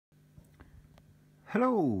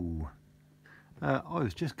Hello! I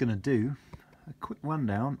was just going to do a quick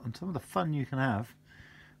rundown on some of the fun you can have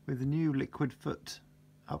with the new Liquid Foot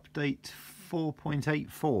update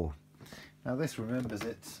 4.84. Now this remembers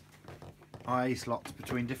its IA slots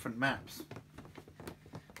between different maps,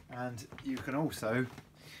 and you can also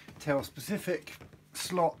tell specific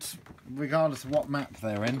slots, regardless of what map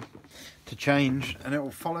they're in, to change, and it will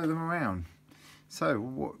follow them around. So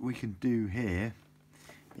what we can do here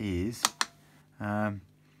is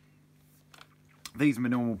these are my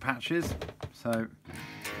normal patches. So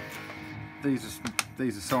these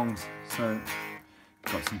are songs. So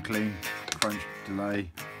got some clean, crunch, delay.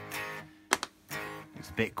 It's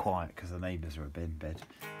a bit quiet because the neighbours are a bit in bed.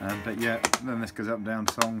 But yeah, then this goes up and down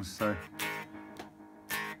songs.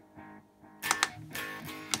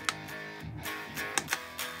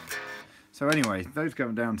 So anyway, those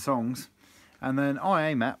go down songs, and then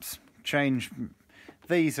IA maps change.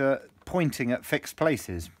 These are pointing at fixed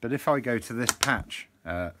places, but if I go to this patch,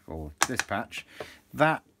 or this patch,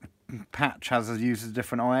 that patch uses a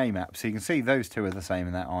different IA map. So you can see those two are the same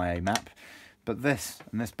in that IA map, but this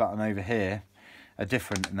and this button over here are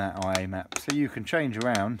different in that IA map. So you can change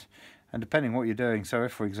around, and depending what you're doing. So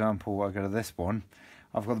if, for example, I go to this one,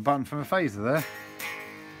 I've got the button for my phaser there,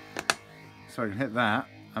 so I can hit that,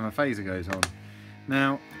 and my phaser goes on.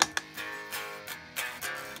 Now,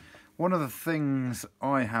 one of the things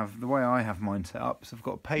I have, the way I have mine set up, is I've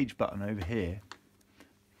got a page button over here.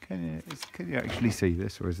 Can you actually see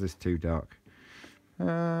this, or is this too dark?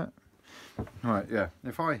 Right, yeah.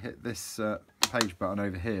 If I hit this page button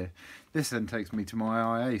over here, this then takes me to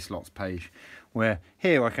my IA slots page, where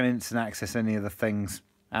here I can instant access any of the things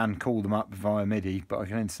and call them up via MIDI, but I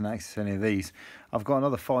can instant access any of these. I've got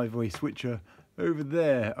another 5-way switcher over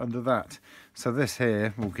there under that. So this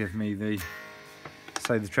here will give me the,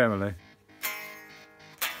 say, the tremolo.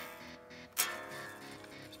 It's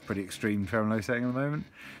a pretty extreme tremolo setting at the moment.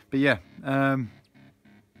 But yeah, but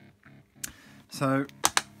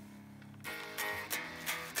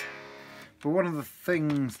one of the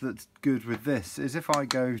things that's good with this is if I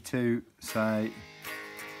go to, say,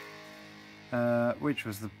 which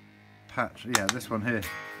was the patch? Yeah, this one here.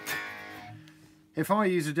 If I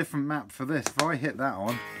use a different map for this, if I hit that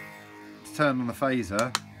on to turn on the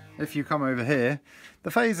phaser, if you come over here, the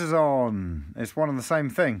phaser's on. It's one and the same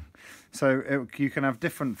thing. So you can have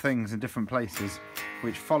different things in different places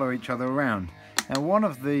which follow each other around. Now, one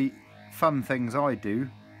of the fun things I do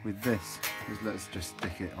with this is, let's just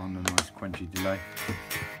stick it on a nice quenchy delay.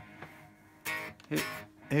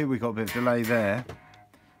 Here we got a bit of delay there.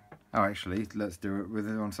 Oh, actually, let's do it with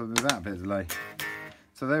it on something without a bit of delay.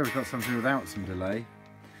 So there we've got something without some delay.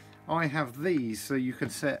 I have these so you can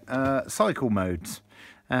set cycle modes.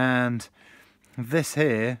 And this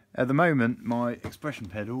here, at the moment, my expression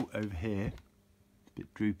pedal over here, it's a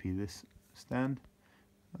bit droopy, this stand.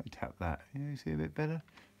 I tap that, you see a bit better?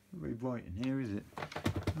 Not very bright in here, is it?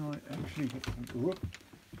 Right, actually, whoop.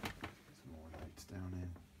 Some more lights down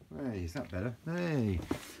here. Hey, is that better? Hey.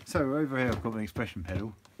 So over here I've got my expression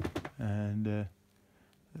pedal, and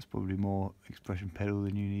that's probably more expression pedal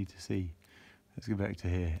than you need to see. Let's go back to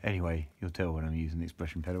here. Anyway, you'll tell when I'm using the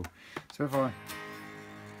expression pedal. So if I,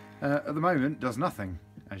 at the moment, does nothing,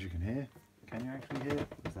 as you can hear. Can you actually hear?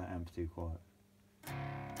 Or is that amp too quiet?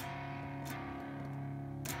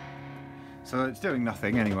 So it's doing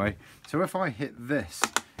nothing anyway. So if I hit this,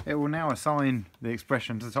 it will now assign the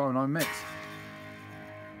expression to the time I mix.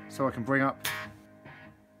 So I can bring up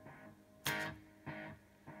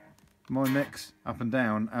my mix up and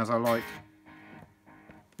down as I like.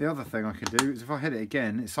 The other thing I can do is if I hit it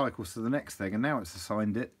again, it cycles to the next thing, and now it's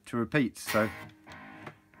assigned it to repeats. So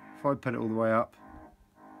if I put it all the way up,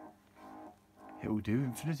 it will do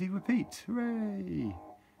infinity repeat. Hooray!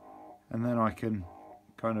 And then I can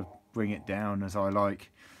kind of bring it down as I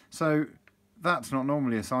like. So that's not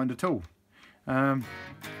normally assigned at all.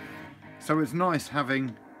 So it's nice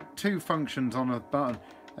having two functions on a button,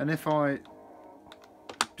 and if I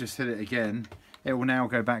just hit it again, it will now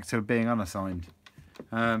go back to being unassigned.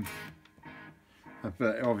 But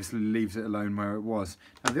it obviously leaves it alone where it was.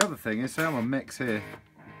 Now the other thing is, say I'm on mix here,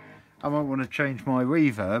 I might want to change my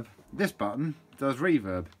reverb. This button does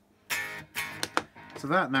reverb. So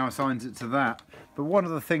that now assigns it to that. But one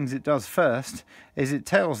of the things it does first is it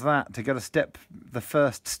tells that to go to the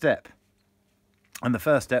first step. And the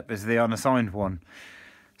first step is the unassigned one.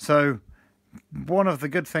 So one of the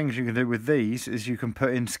good things you can do with these is you can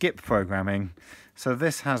put in skip programming. So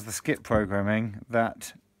this has the skip programming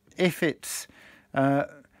that if it's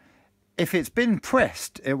if it's been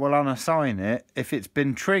pressed, it will unassign it. If it's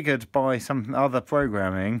been triggered by some other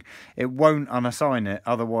programming, it won't unassign it.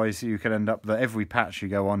 Otherwise, you could end up that every patch you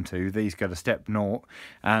go onto, these go to step 0,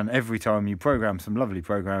 and every time you program some lovely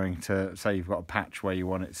programming to, say you've got a patch where you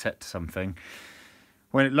want it set to something,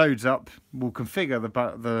 when it loads up, we'll configure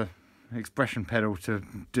the expression pedal to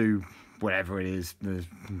do whatever it is,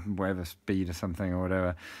 whatever speed or something or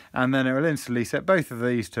whatever, and then it will instantly set both of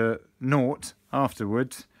these to 0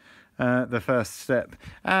 afterwards, the first step,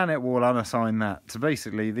 and it will unassign that. So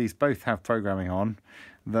basically these both have programming on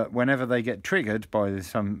that whenever they get triggered by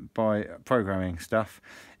programming stuff,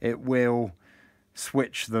 it will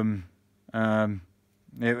switch them.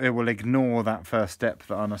 It will ignore that first step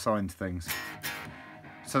that unassigns things.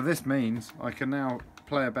 So this means I can now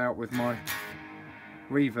play about with my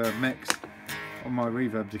reverb mix on my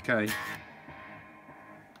reverb decay,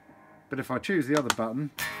 but if I choose the other button,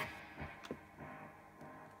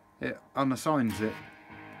 it unassigns it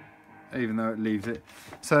even though it leaves it.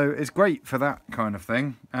 So it's great for that kind of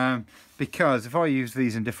thing, because if I use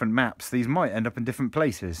these in different maps, these might end up in different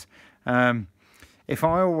places. If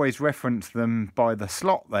I always reference them by the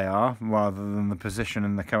slot they are rather than the position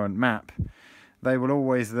in the current map, they will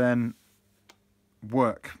always then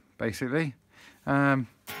work, basically.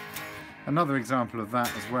 Another example of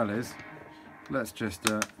that as well is, let's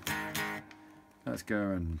go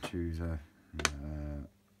and choose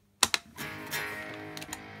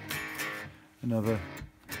another.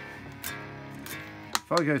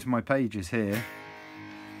 If I go to my pages here,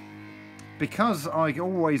 because I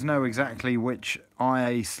always know exactly which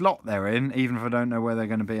IA slot they're in, even if I don't know where they're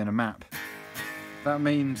going to be in a map, that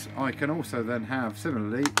means I can also then have,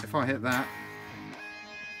 similarly, if I hit that,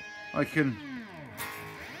 I can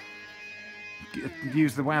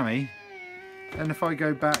use the whammy, and if I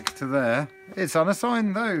go back to there, it's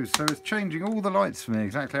unassigned those, so it's changing all the lights for me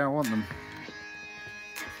exactly how I want them.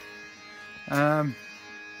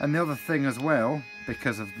 And the other thing as well,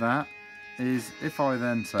 because of that, is if I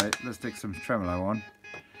then say, let's stick some tremolo on,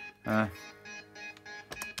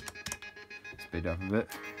 speed up a bit.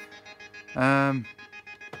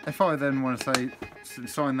 If I then want to say,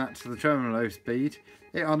 assign that to the tremolo speed,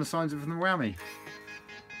 it unassigns it from the whammy,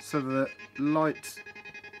 so the lights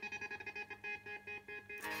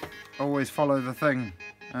always follow the thing.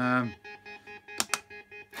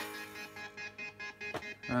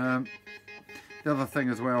 The other thing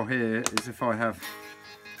as well here is if I have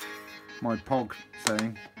my POG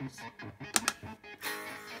settings,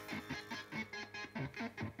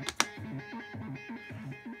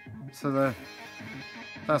 so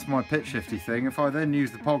that's my pitch shifty thing. If I then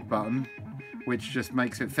use the POG button, which just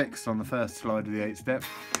makes it fixed on the first slide of the 8 step,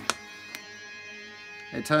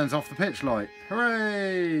 it turns off the pitch light.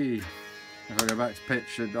 Hooray! If I go back to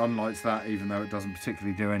pitch, it unlights that, even though it doesn't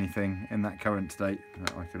particularly do anything in that current state.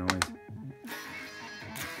 I can always.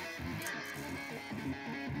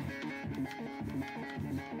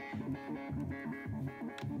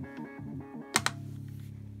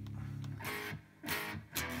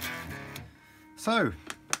 So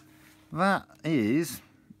that is.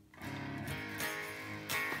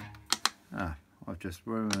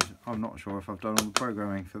 I'm not sure if I've done all the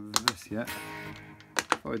programming for this yet.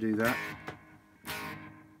 If I do that.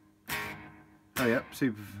 Oh yep,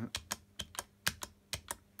 super.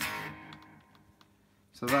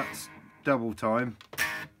 So that's double time.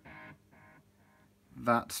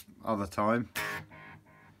 That's other time.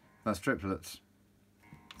 That's triplets.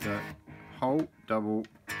 So whole, double,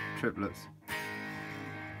 triplets.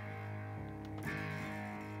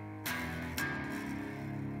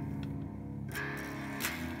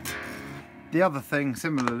 The other thing,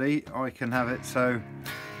 similarly, I can have it so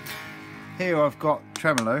here I've got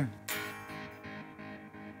tremolo.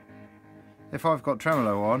 If I've got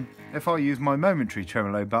tremolo on, if I use my momentary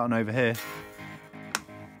tremolo button over here,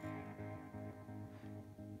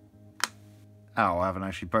 oh, I haven't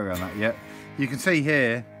actually programmed that yet. You can see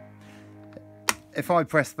here, if I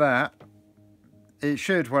press that, it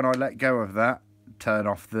should, when I let go of that, turn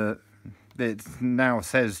off it now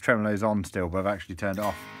says tremolo's on still, but I've actually turned it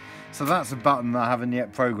off. So that's a button that I haven't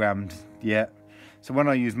yet programmed yet. So when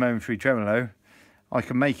I use momentary tremolo, I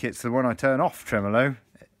can make it so when I turn off tremolo,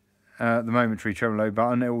 the momentary tremolo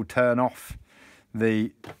button, it will turn off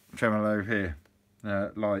the tremolo here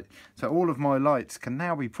light. So all of my lights can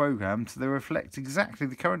now be programmed so they reflect exactly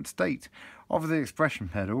the current state of the expression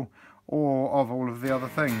pedal or of all of the other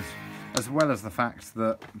things, as well as the fact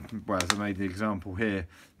that, well, as I made the example here,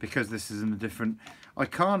 because this is in a different, I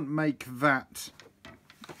can't make that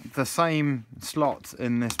the same slot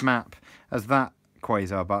in this map as that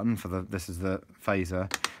quasar button for this is the phaser.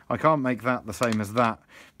 I can't make that the same as that,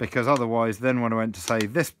 because otherwise then when I went to say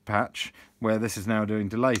this patch, where this is now doing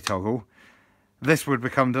delay toggle, this would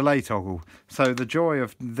become delay toggle. So the joy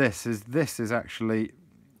of this is actually,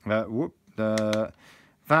 that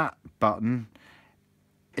button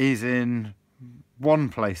is in one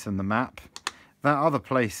place in the map. That other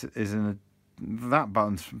place is in that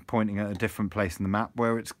button's pointing at a different place in the map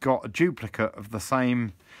where it's got a duplicate of the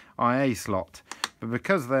same IA slot. But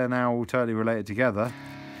because they're now all totally related together,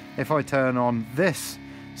 if I turn on this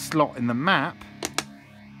slot in the map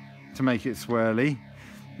to make it swirly,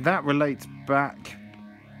 that relates back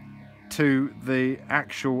to the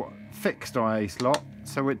actual fixed IA slot,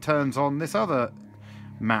 so it turns on this other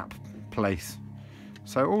map place.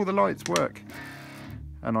 So all the lights work,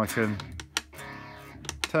 and I can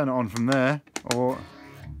turn it on from there or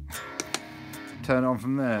turn it on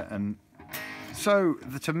from there. And so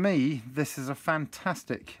to me, this is a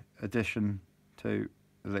fantastic addition to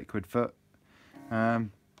Liquid Foot,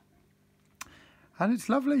 and it's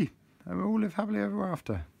lovely, and we all live happily ever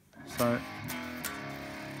after. So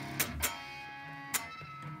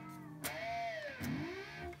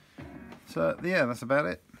yeah, that's about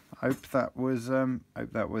it. Hope that was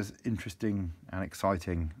interesting and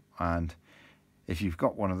exciting, and if you've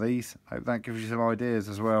got one of these, hope that gives you some ideas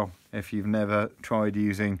as well if you've never tried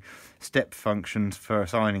using step functions for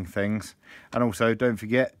assigning things. And also, don't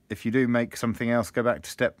forget, if you do make something else go back to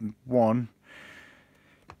step 1,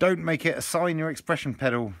 don't make it assign your expression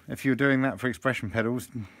pedal. If you're doing that for expression pedals,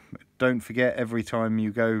 don't forget every time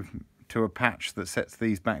you go to a patch that sets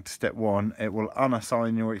these back to step 1, it will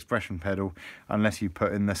unassign your expression pedal unless you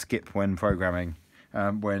put in the skip when programming,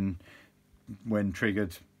 when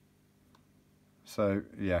triggered. So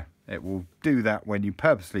yeah, it will do that when you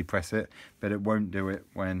purposely press it, but it won't do it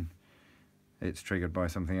when it's triggered by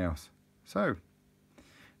something else. So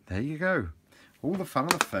there you go, all the fun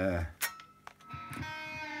of the fair.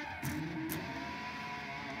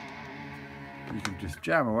 You can just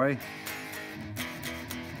jam away.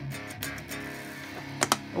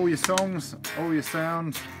 All your songs, all your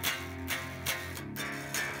sounds.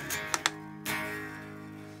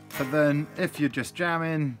 But then if you're just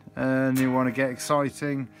jamming and you want to get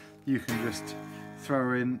exciting, you can just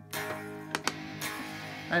throw in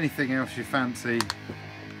anything else you fancy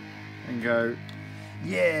and go,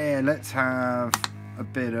 yeah, let's have a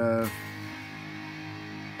bit of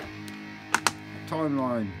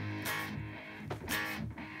timeline.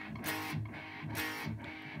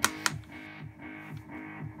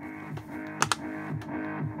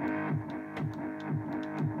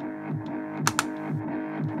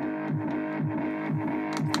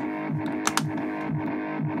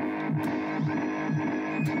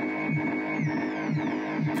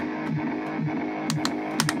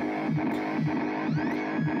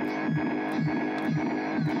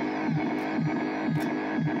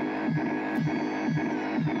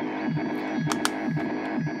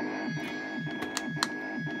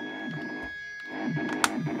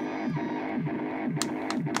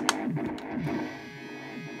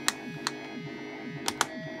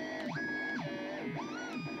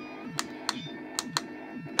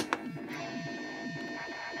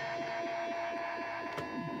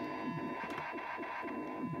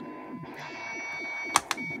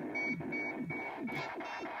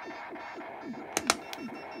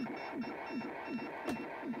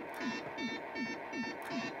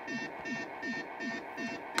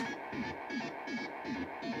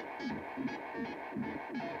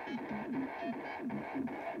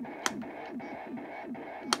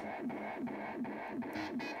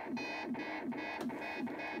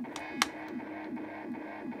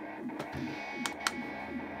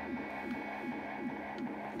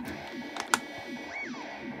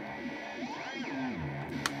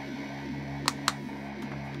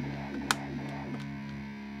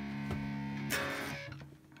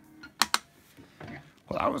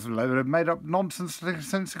 Well, that was a load of made up nonsense,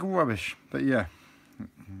 sensical rubbish. But yeah,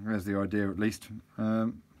 there's the idea at least.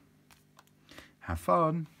 Have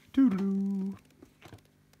fun. Toodaloo.